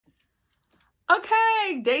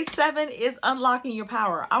Okay, day 7 is unlocking your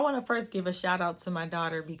power. I want to first give a shout out to my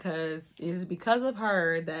daughter because it is because of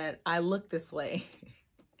her that I look this way.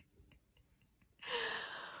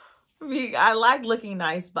 I like looking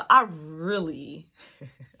nice, but I really,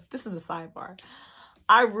 this is a sidebar.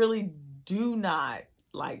 I really do not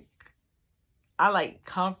like, I like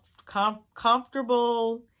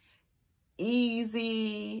comfortable,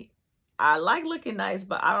 easy. I like looking nice,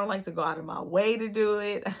 but I don't like to go out of my way to do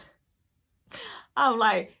it. I'm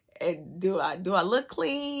like, do I look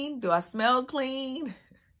clean? Do I smell clean?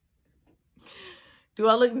 Do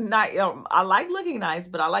I look nice? I like looking nice,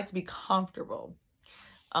 but I like to be comfortable.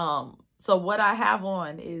 So what I have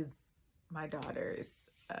on is my daughter's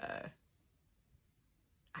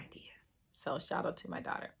idea. So shout out to my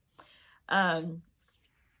daughter.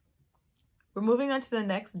 We're moving on to the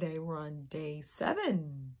next day. We're on day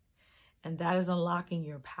 7, and that is unlocking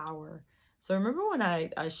your power. So remember when I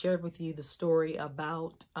shared with you the story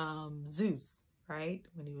about Zeus, right?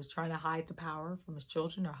 When he was trying to hide the power from his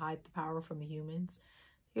children or hide the power from the humans.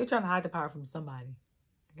 He was trying to hide the power from somebody,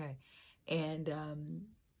 okay? And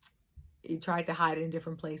he tried to hide it in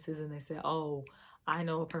different places, and they said, oh, I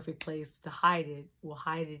know a perfect place to hide it. We'll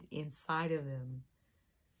hide it inside of them.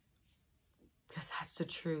 Because that's the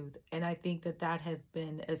truth. And I think that that has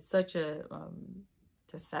been such a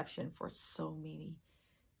deception for so many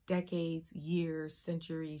decades, years,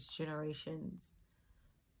 centuries, generations,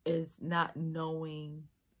 is not knowing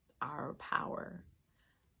our power.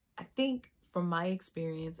 I think from my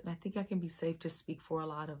experience, and I think I can be safe to speak for a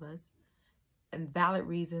lot of us, and valid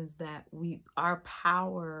reasons, that our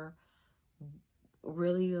power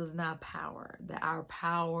really is not power, that our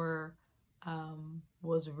power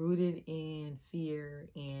was rooted in fear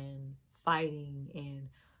and fighting and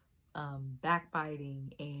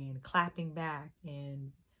backbiting and clapping back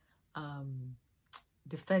and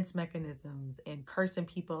defense mechanisms and cursing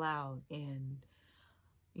people out. And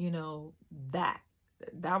that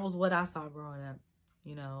was what I saw growing up.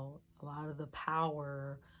 A lot of the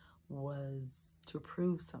power was to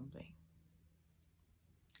prove something.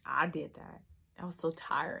 I did that. That was so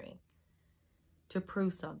tiring, to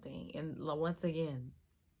prove something. And once again,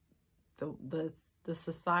 the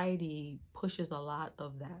society pushes a lot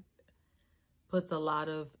of that, puts a lot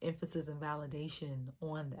of emphasis and validation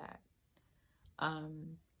on that.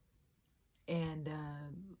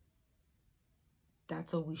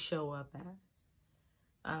 That's what we show up as.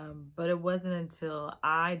 But it wasn't until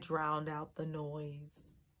I drowned out the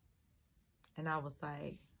noise, and I was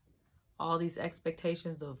like, all these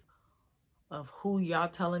expectations of who y'all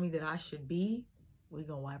telling me that I should be, we're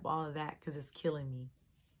gonna wipe all of that, because it's killing me.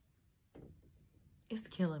 It's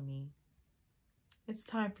killing me. It's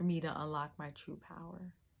time for me to unlock my true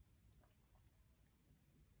power.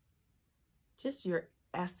 Just your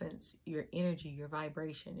essence, your energy, your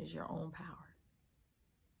vibration is your own power.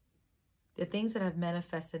 The things that have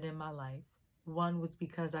manifested in my life, one was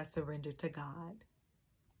because I surrendered to God.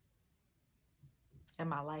 And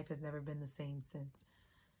my life has never been the same since.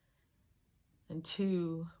 And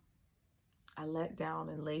 2, I let down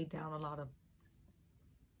and laid down a lot of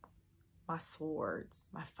my swords,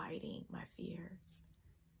 my fighting, my fears.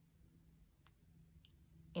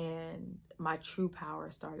 And my true power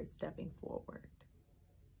started stepping forward.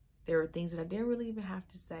 There were things that I didn't really even have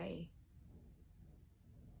to say.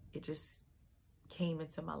 It just came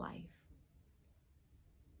into my life.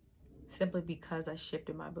 Simply because I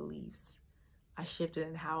shifted my beliefs. I shifted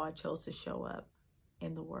in how I chose to show up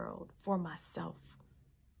in the world for myself.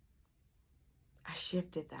 I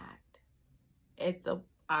shifted that.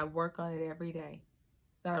 I work on it every day.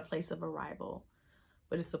 It's not a place of arrival,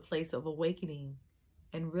 but it's a place of awakening.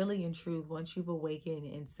 And really, in truth, once you've awakened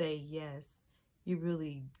and say yes, you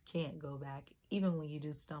really can't go back, even when you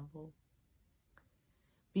do stumble.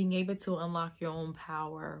 Being able to unlock your own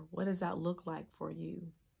power, what does that look like for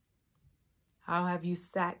you? How have you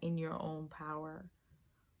sat in your own power?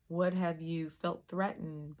 What have you felt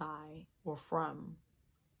threatened by or from?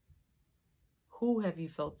 Who have you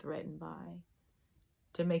felt threatened by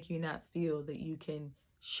to make you not feel that you can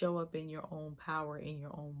show up in your own power, in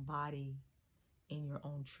your own body, in your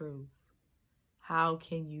own truth? How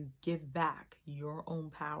can you give back your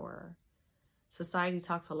own power? Society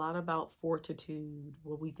talks a lot about fortitude,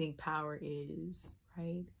 what we think power is,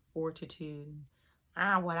 right? Fortitude.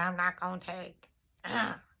 What I'm not going to take.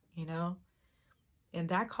 And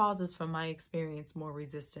that causes, from my experience, more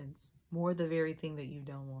resistance, more the very thing that you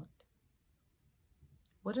don't want.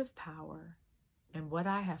 What if power, and what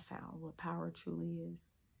I have found, what power truly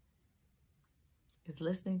is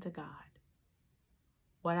listening to God.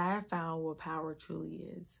 What I have found what power truly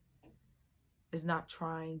is is not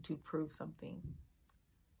trying to prove something.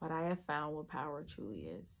 What I have found what power truly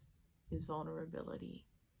is vulnerability.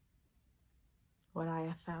 What I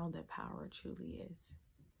have found that power truly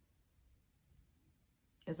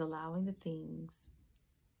is allowing the things,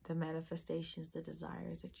 the manifestations, the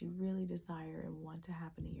desires that you really desire and want to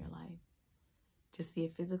happen in your life, to see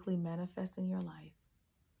it physically manifest in your life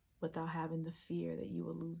without having the fear that you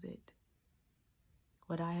will lose it.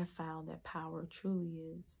 What I have found that power truly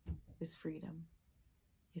is freedom,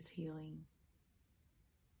 is healing,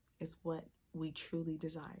 is what we truly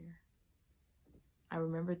desire. I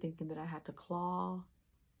remember thinking that I had to claw,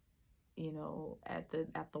 at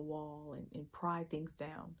the wall and pry things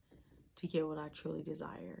down to get what I truly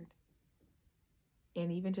desired.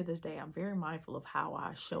 And even to this day, I'm very mindful of how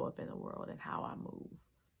I show up in the world and how I move.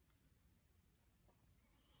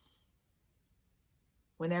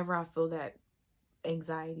 Whenever I feel that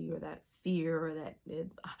anxiety or that fear or that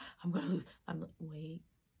I'm going to lose, I'm like, wait,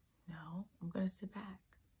 no, I'm going to sit back.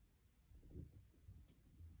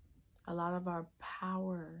 A lot of our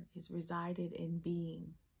power is resided in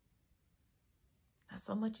being, not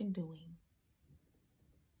so much in doing.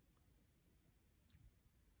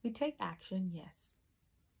 We take action, yes.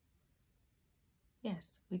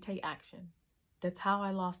 Yes, we take action. That's how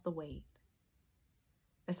I lost the weight.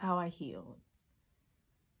 That's how I healed.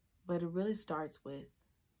 But it really starts with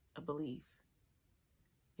a belief.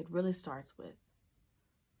 It really starts with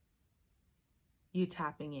you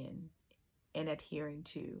tapping in and adhering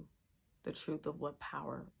to the truth of what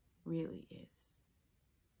power really is.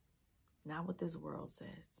 Not what this world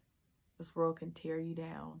says. This world can tear you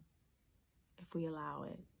down if we allow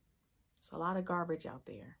it. There's a lot of garbage out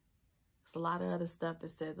there. There's a lot of other stuff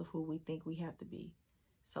that says of who we think we have to be.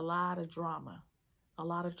 It's a lot of drama, a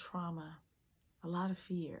lot of trauma, a lot of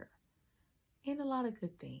fear, and a lot of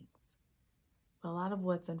good things. But a lot of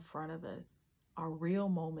what's in front of us are real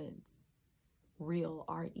moments, real,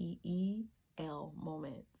 R-E-E-L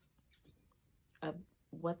moments of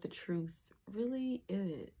what the truth really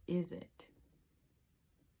isn't.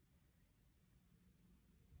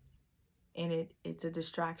 And it's a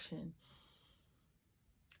distraction,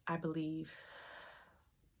 I believe,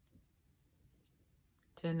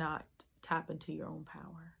 to not tap into your own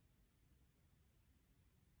power.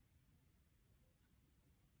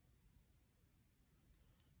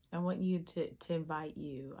 I want to invite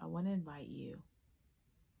you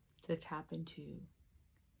to tap into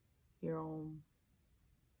your own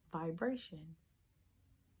vibration,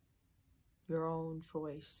 your own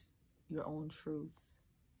choice, your own truth.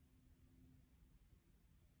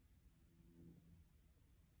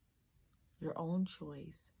 Your own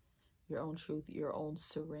choice, your own truth, your own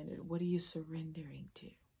surrender. What are you surrendering to?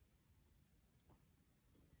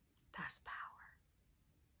 That's power.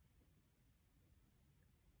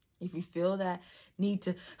 If you feel that need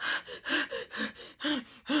to,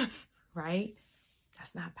 right?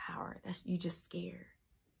 That's not power. That's you just scared.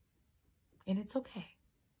 And it's okay.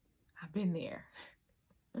 I've been there.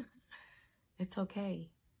 It's okay.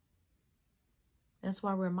 That's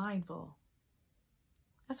why we're mindful.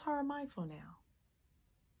 That's why we're mindful now.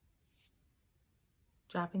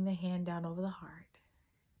 Dropping the hand down over the heart.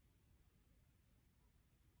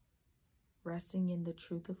 Resting in the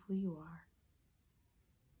truth of who you are.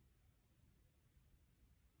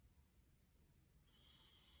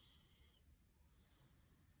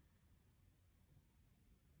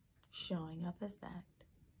 Showing up as that.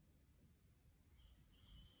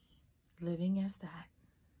 Living as that.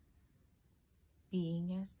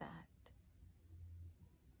 Being as that.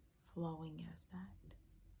 Flowing as that.